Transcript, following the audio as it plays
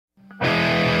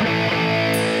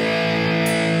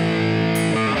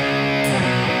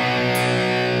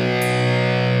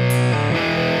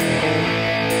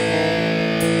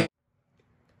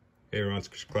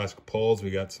Classic Pulls.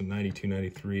 We got some 92,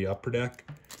 93 Upper Deck.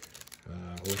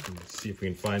 Looking to see if we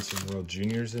can find some World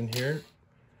Juniors in here.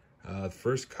 The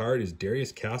first card is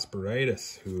Darius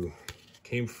Kasparaitis, who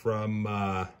came from,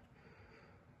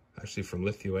 actually from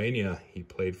Lithuania. He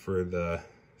played for the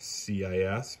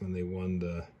CIS when they won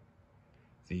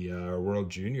the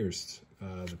World Juniors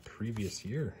the previous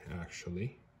year,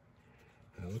 actually.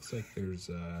 Looks like there's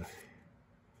a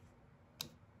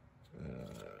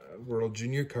World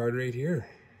Junior card right here.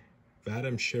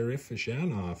 Vadim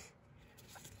Sherifishanov.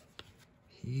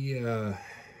 He, I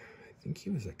think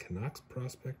he was a Canucks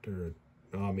prospect, or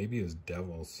no, maybe it was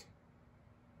Devils.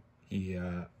 He,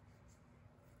 I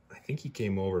think he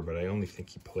came over, but I only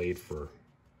think he played for,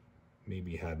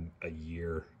 maybe had a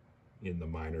year in the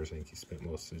minors. I think he spent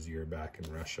most of his year back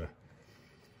in Russia.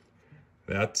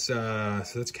 That's so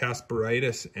that's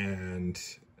Kasparaitis and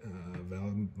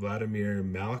Vladimir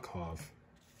Malakov.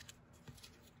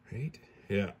 Right?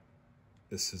 Yeah.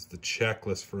 This is the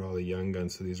checklist for all the young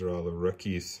guns. So these are all the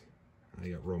rookies. I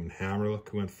got Roman Hammerlock,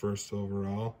 who went first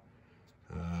overall.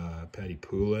 Patty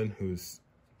Poulin, whose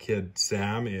kid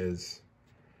Sam is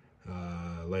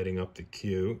lighting up the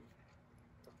queue.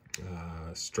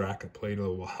 Straka played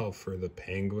a while for the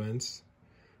Penguins.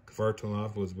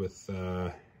 Kvartalov was with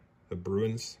the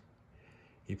Bruins.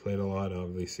 He played a lot.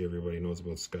 Obviously, everybody knows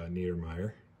about Scott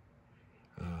Niedermayer.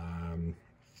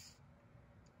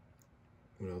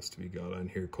 What else do we got on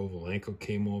here? Kovalenko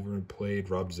came over and played.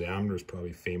 Rob Zamner is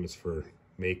probably famous for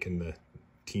making the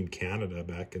Team Canada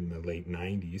back in the late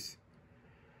 90s.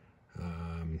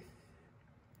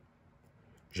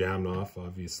 Jamnov,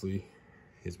 obviously,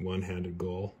 his one-handed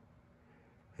goal.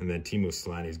 And then Timo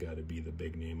Slaney's got to be the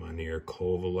big name on here.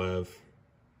 Kovalev,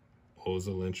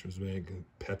 Ozelinch was big.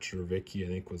 Petrovicki, I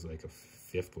think, was like a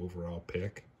 5th overall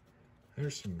pick.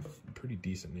 There's some pretty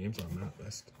decent names on that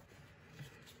list.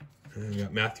 And we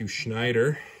got Matthew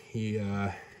Schneider. He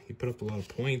put up a lot of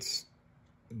points.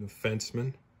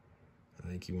 Defenseman. I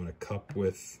think he won a cup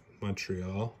with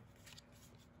Montreal.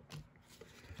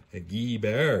 Guy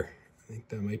Bear. I think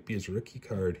that might be his rookie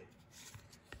card.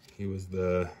 He was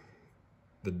the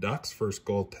Ducks' first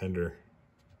goaltender.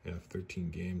 Yeah, 13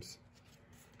 games.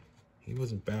 He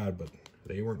wasn't bad, but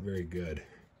they weren't very good.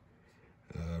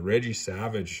 Reggie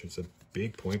Savage is a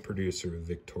big point producer with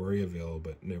Victoriaville,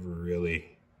 but never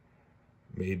really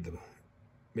made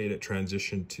it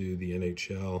transition to the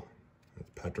NHL. That's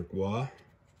Patrick Waugh.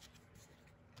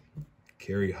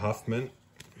 Kerry Huffman,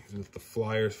 he was with the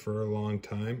Flyers for a long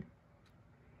time.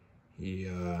 He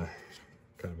kind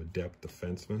of a depth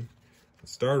defenseman.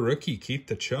 Star rookie Keith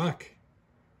Tkachuk,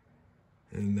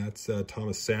 and that's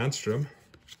Thomas Sandstrom.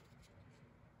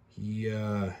 He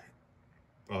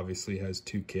obviously has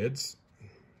 2 kids.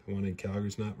 The one in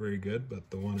Calgary's not very good, but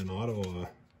the one in Ottawa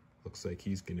looks like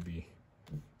he's going to be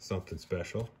something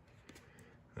special.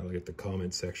 I'll get the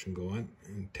comment section going.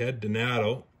 And Ted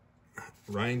Donato,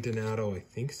 Ryan Donato, I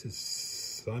think it's his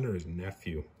son or his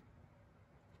nephew.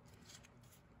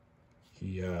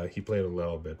 He played a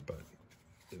little bit, but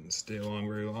didn't stay along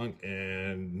very long.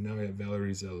 And now we have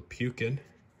Valery Zelepukin,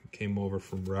 who came over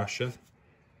from Russia.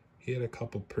 He had a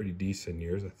couple pretty decent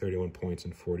years, 31 points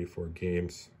in 44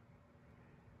 games.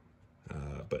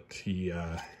 But he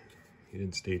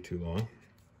didn't stay too long.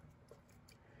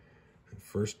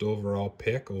 First overall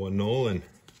pick, Owen Nolan.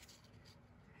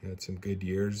 He had some good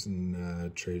years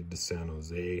and traded to San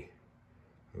Jose.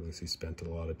 Obviously spent a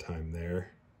lot of time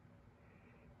there.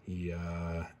 He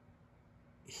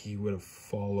would have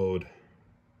followed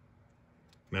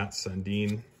Matt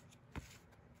Sundin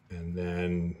and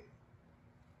then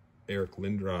Eric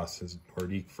Lindros as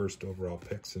Nordique first overall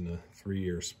picks in a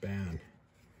 3-year span.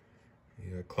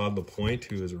 You got Claude Lapointe,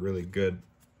 who is a really good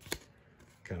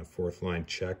kind of 4th line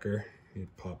checker. He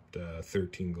popped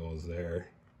 13 goals there.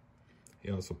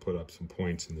 He also put up some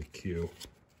points in the queue.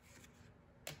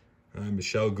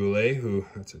 Michel Goulet, who,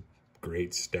 that's a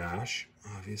great stash,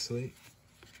 obviously.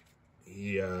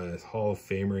 He is Hall of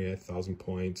Famer. He had 1,000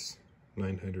 points,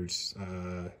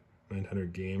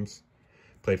 900 games.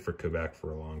 Played for Quebec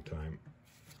for a long time.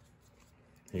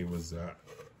 He was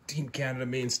Team Canada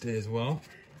mainstay as well.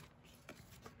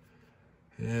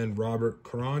 And Robert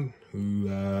Kron, who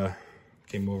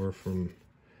came over from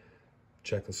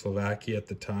Czechoslovakia at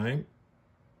the time.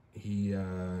 He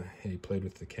played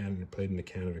with played in the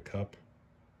Canada Cup.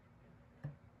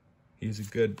 He's a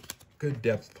good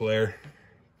depth player.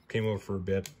 Came over for a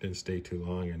bit, didn't stay too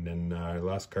long. And then our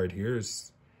last card here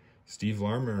is Steve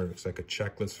Larmer. Looks like a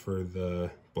checklist for the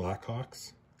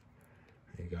Blackhawks.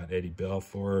 You got Eddie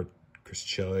Belfour, Chris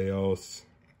Chelios,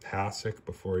 Hasek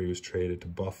before he was traded to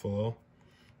Buffalo,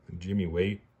 and Jimmy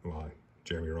Waite. Well,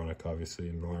 Jeremy Roenick, obviously,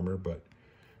 in Larmer, but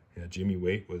yeah, Jimmy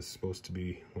Waite was supposed to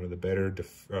be one of the better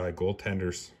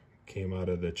goaltenders. Came out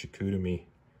of the Chicoutimi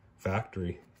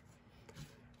factory.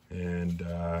 And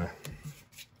I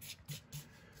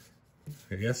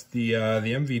guess the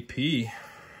MVP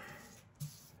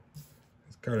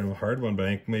is kind of a hard one, but I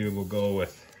think maybe we'll go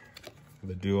with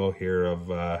the duo here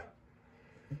of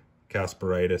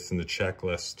Kasparaitis and the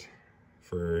checklist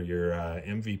for your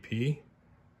MVP,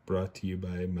 brought to you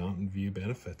by Mountain View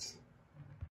Benefits.